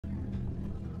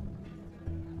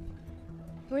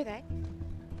Who are they?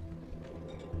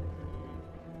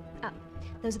 Oh,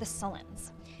 those are the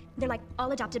Sullens. They're like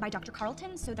all adopted by Dr.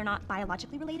 Carlton, so they're not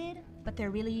biologically related, but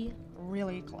they're really,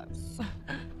 really close.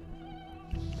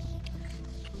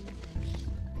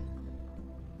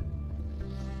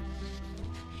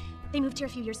 They moved here a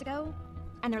few years ago,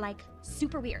 and they're like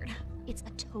super weird. It's a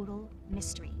total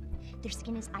mystery. Their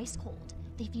skin is ice cold,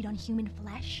 they feed on human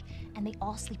flesh, and they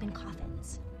all sleep in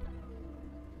coffins.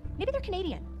 Maybe they're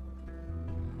Canadian.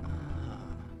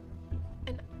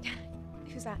 And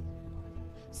who's that?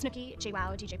 Snooki,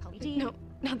 JWoww, DJ Polly D. No,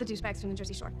 not the douchebags from the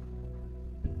Jersey Shore.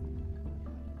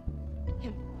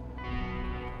 Him.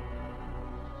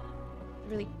 The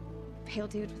really pale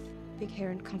dude with big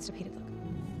hair and constipated look.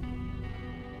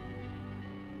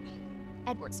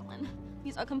 Edward Sullen.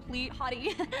 He's a complete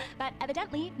hottie, but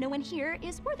evidently no one here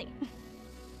is worthy.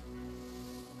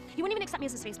 He wouldn't even accept me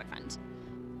as his Facebook friend.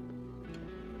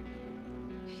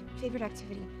 Favorite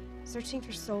activity? Searching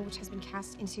for soul which has been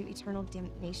cast into eternal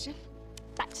damnation?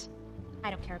 But I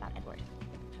don't care about Edward.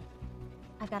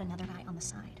 I've got another guy on the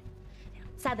side.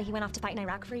 Sadly, he went off to fight in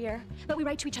Iraq for a year, but we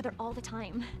write to each other all the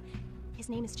time. His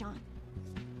name is John.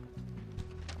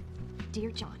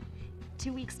 Dear John,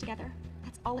 2 weeks together.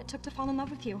 That's all it took to fall in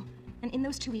love with you. And in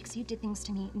those 2 weeks, you did things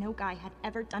to me no guy had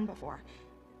ever done before.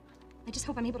 I just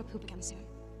hope I'm able to poop again soon.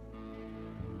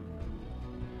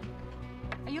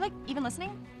 Are you, like, even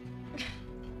listening?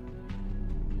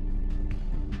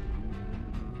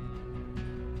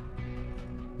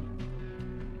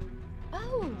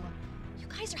 Oh, you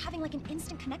guys are having, like, an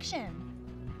instant connection.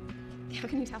 How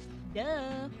can you tell?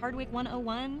 Duh, Hardwick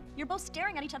 101. You're both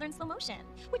staring at each other in slow motion,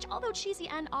 which, although cheesy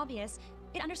and obvious,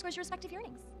 it underscores your respective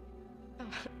yearnings. Oh,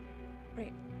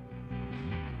 right.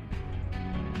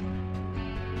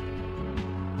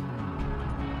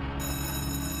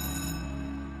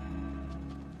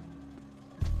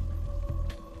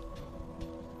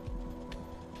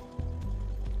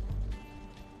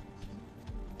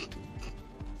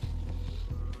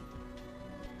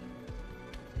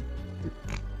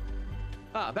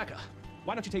 Becca,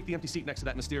 why don't you take the empty seat next to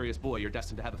that mysterious boy you're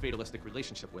destined to have a fatalistic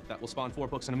relationship with that will spawn 4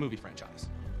 books and a movie franchise?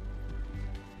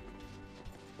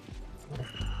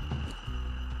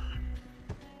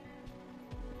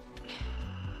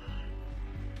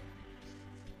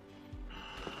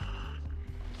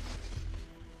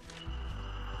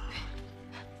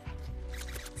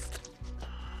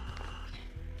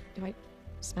 Do I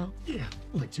smell? Yeah,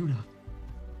 like tuna.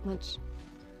 Lunch.